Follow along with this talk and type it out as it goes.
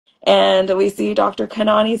And we see Dr.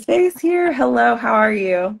 Khanani's face here. Hello, how are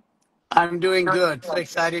you? I'm doing good. So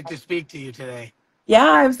excited to speak to you today. Yeah,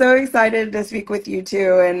 I'm so excited to speak with you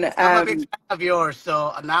too. And I'm a big fan of yours,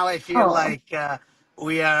 so now I feel oh, like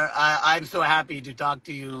we are. I'm so happy to talk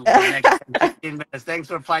to you for the next 10, 15 minutes. Thanks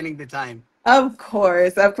for finding the time. of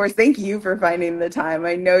course, of course. Thank you for finding the time.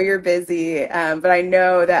 I know you're busy, but I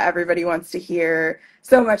know that everybody wants to hear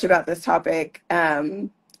so much about this topic. And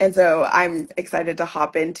so I'm excited to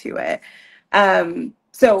hop into it.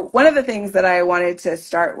 So one of the things that I wanted to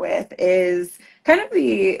start with is kind of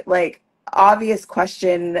the like obvious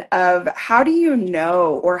question of how do you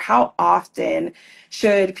know or how often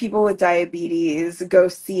should people with diabetes go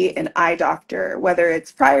see an eye doctor, whether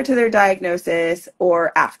it's prior to their diagnosis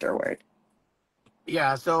or afterward?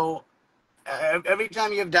 Yeah. So every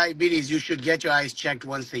time you have diabetes, you should get your eyes checked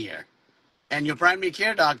once a year. And your primary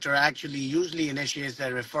care doctor actually usually initiates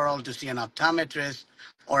a referral to see an optometrist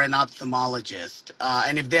or an ophthalmologist.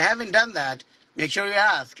 And if they haven't done that, make sure you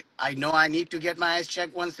ask. I know I need to get my eyes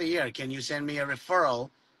checked once a year. Can you send me a referral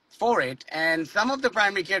for it? And some of the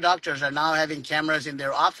primary care doctors are now having cameras in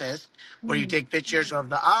their office where you take pictures of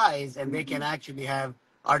the eyes and they can actually have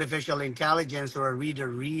artificial intelligence or a reader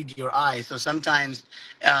read your eyes. So sometimes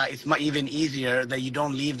it's even easier that you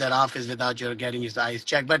don't leave that office without your getting your eyes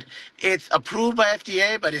checked. But it's approved by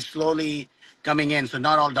FDA, but it's slowly coming in. So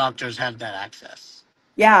not all doctors have that access.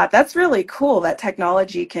 Yeah, that's really cool that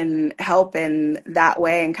technology can help in that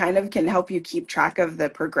way and kind of can help you keep track of the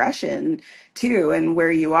progression too and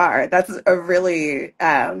where you are. That's a really,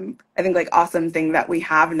 I think, like awesome thing that we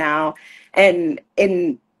have now. And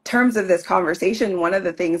in terms of this conversation, one of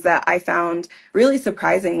the things that I found really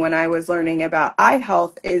surprising when I was learning about eye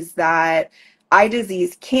health is that eye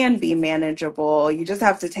disease can be manageable. You just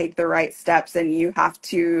have to take the right steps and you have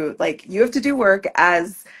to do work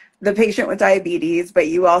as the patient with diabetes, but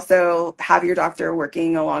you also have your doctor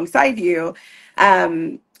working alongside you.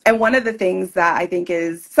 And one of the things that I think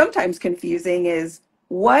is sometimes confusing is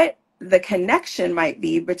what the connection might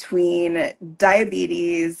be between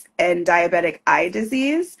diabetes and diabetic eye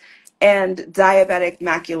disease and diabetic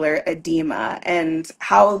macular edema, and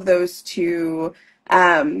how those two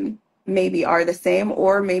maybe are the same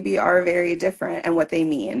or maybe are very different and what they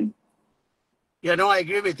mean. Yeah, no, I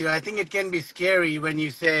agree with you. I think it can be scary when you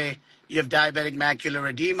say you have diabetic macular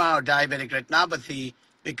edema or diabetic retinopathy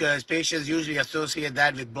because patients usually associate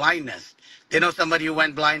that with blindness. They know somebody who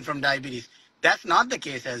went blind from diabetes. That's not the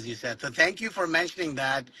case, as you said. So thank you for mentioning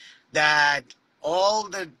that all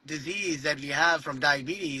the disease that we have from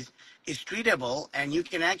diabetes is treatable and you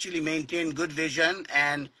can actually maintain good vision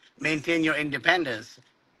and maintain your independence.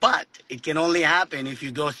 But it can only happen if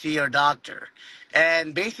you go see your doctor.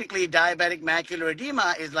 And basically, diabetic macular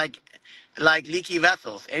edema is like leaky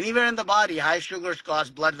vessels. Anywhere in the body, high sugars cause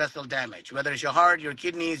blood vessel damage, whether it's your heart, your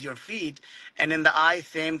kidneys, your feet, and in the eye,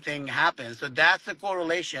 same thing happens. So that's the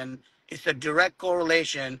correlation. It's a direct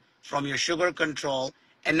correlation from your sugar control.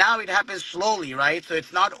 And now it happens slowly, right? So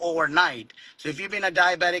it's not overnight. So if you've been a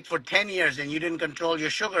diabetic for 10 years and you didn't control your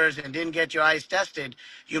sugars and didn't get your eyes tested,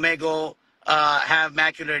 you may go have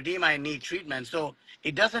macular edema and need treatment. So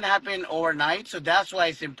it doesn't happen overnight. So that's why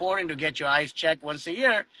it's important to get your eyes checked once a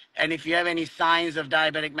year. And if you have any signs of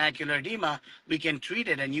diabetic macular edema, we can treat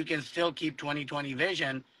it and you can still keep 20/20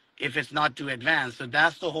 vision if it's not too advanced. So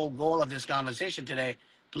that's the whole goal of this conversation today.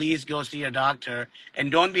 Please go see a doctor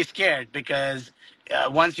and don't be scared because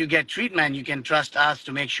once you get treatment, you can trust us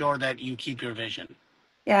to make sure that you keep your vision.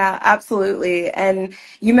 Yeah, absolutely. And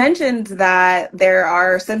you mentioned that there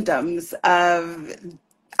are symptoms of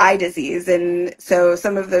eye disease, and so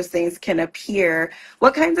some of those things can appear.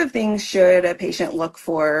 What kinds of things should a patient look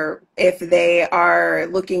for if they are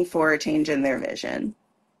looking for a change in their vision?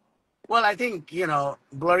 Well, I think,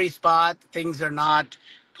 blurry spot, things are not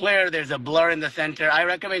clear. There's a blur in the center. I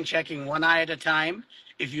recommend checking one eye at a time.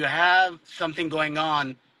 If you have something going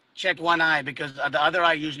on, check one eye because the other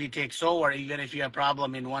eye usually takes over, even if you have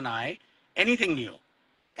problem in one eye. Anything new.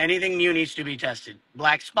 Anything new needs to be tested.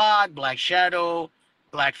 Black spot, black shadow,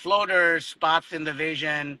 black floaters, spots in the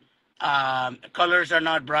vision, colors are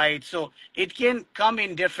not bright. So it can come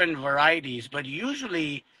in different varieties, but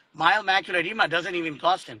usually mild macular edema doesn't even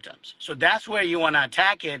cause symptoms. So that's where you want to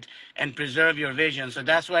attack it and preserve your vision. So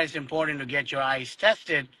that's why it's important to get your eyes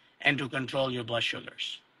tested and to control your blood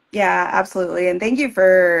sugars. Yeah, absolutely. And thank you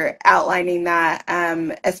for outlining that,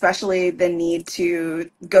 especially the need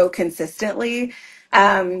to go consistently,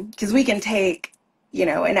 because we can take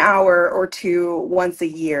an hour or two once a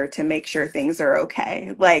year to make sure things are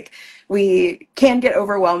okay. Like, we can get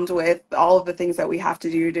overwhelmed with all of the things that we have to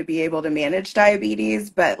do to be able to manage diabetes,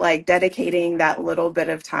 but like dedicating that little bit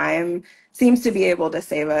of time seems to be able to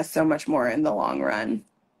save us so much more in the long run.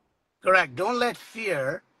 Correct. Don't let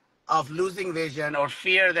fear of losing vision or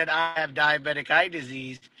fear that I have diabetic eye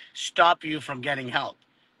disease stop you from getting help.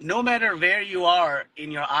 No matter where you are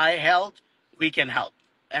in your eye health, we can help.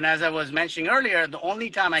 And as I was mentioning earlier, the only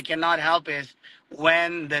time I cannot help is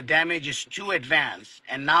when the damage is too advanced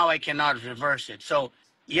and now I cannot reverse it. So,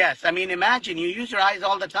 yes, I mean, imagine you use your eyes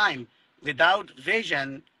all the time. Without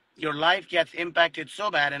vision, your life gets impacted so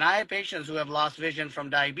bad. And I have patients who have lost vision from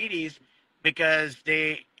diabetes because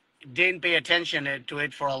they didn't pay attention to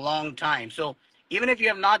it for a long time. So even if you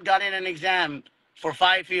have not gotten an exam for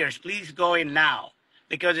 5 years, please go in now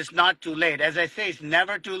because it's not too late. As I say, it's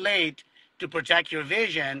never too late to protect your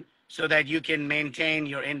vision so that you can maintain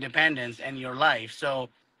your independence and your life. So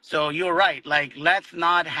you're right. Like, let's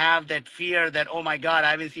not have that fear that, oh my God,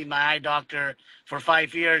 I haven't seen my eye doctor for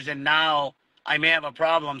 5 years and now I may have a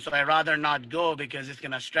problem. So I'd rather not go because it's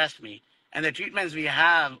going to stress me. And the treatments we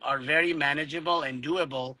have are very manageable and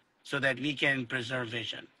doable so that we can preserve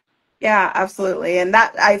vision. Yeah, absolutely. And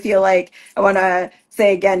that, I feel like, I want to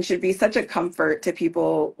say again, should be such a comfort to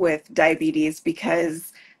people with diabetes,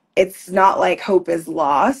 because it's not like hope is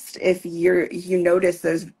lost. If you notice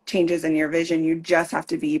those changes in your vision, you just have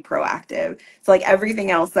to be proactive. It's like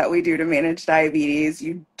everything else that we do to manage diabetes,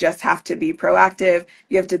 you just have to be proactive.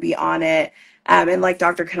 You have to be on it. And like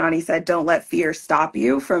Dr. Kanani said, don't let fear stop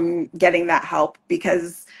you from getting that help,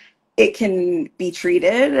 because it can be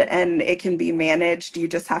treated and it can be managed. You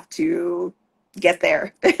just have to get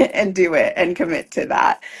there and do it and commit to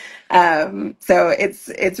that. So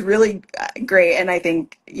it's really great. And I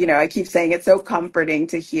think, I keep saying it's so comforting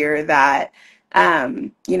to hear that,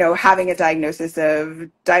 having a diagnosis of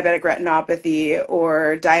diabetic retinopathy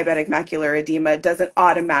or diabetic macular edema doesn't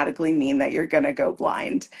automatically mean that you're going to go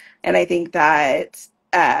blind. And I think that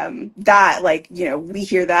like, we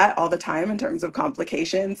hear that all the time in terms of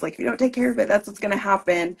complications. Like, if you don't take care of it, that's what's going to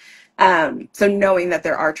happen. So knowing that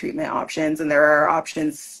there are treatment options and there are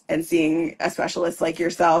options, and seeing a specialist like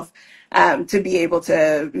yourself to be able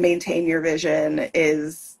to maintain your vision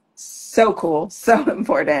is so cool, so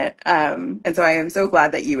important. And so I am so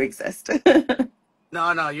glad that you exist.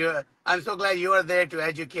 No, no, I'm so glad you are there to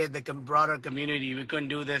educate the broader community. We couldn't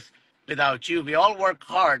do this without you. We all work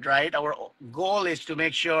hard, right? Our goal is to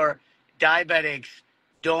make sure diabetics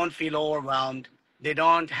don't feel overwhelmed. They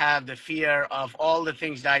don't have the fear of all the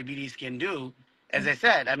things diabetes can do. As I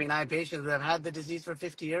said, I mean, I have patients who have had the disease for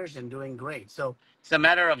 50 years and doing great. So it's a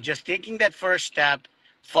matter of just taking that first step,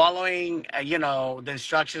 following, the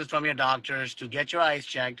instructions from your doctors to get your eyes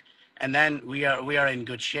checked, and then we are in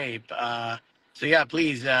good shape. So yeah,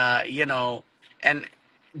 please, and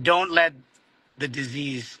don't let the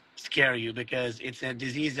disease scare you, because it's a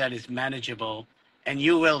disease that is manageable and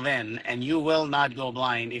you will win and you will not go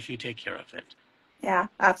blind if you take care of it. Yeah,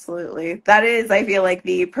 absolutely. That is, I feel like,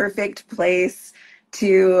 the perfect place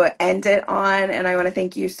to end it on. And I want to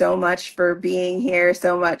thank you so much for being here,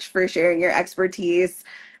 so much for sharing your expertise,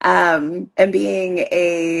 and being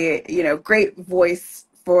a, great voice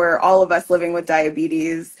for all of us living with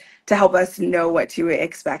diabetes to help us know what to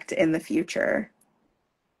expect in the future.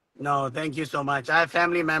 No, thank you so much. I have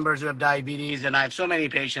family members who have diabetes, and I have so many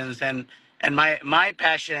patients, and my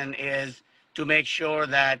passion is to make sure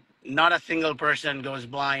that not a single person goes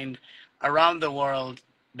blind around the world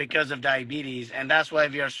because of diabetes, and that's why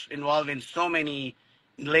we are involved in so many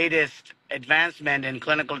latest advancement in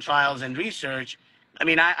clinical trials and research. I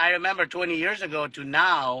mean, I remember 20 years ago to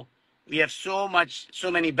now, we have so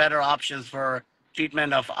many better options for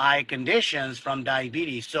treatment of eye conditions from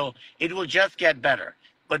diabetes. So it will just get better,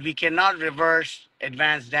 but we cannot reverse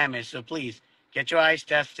advanced damage. So please get your eyes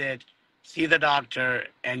tested, see the doctor,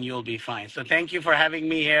 and you'll be fine. So thank you for having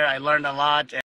me here. I learned a lot.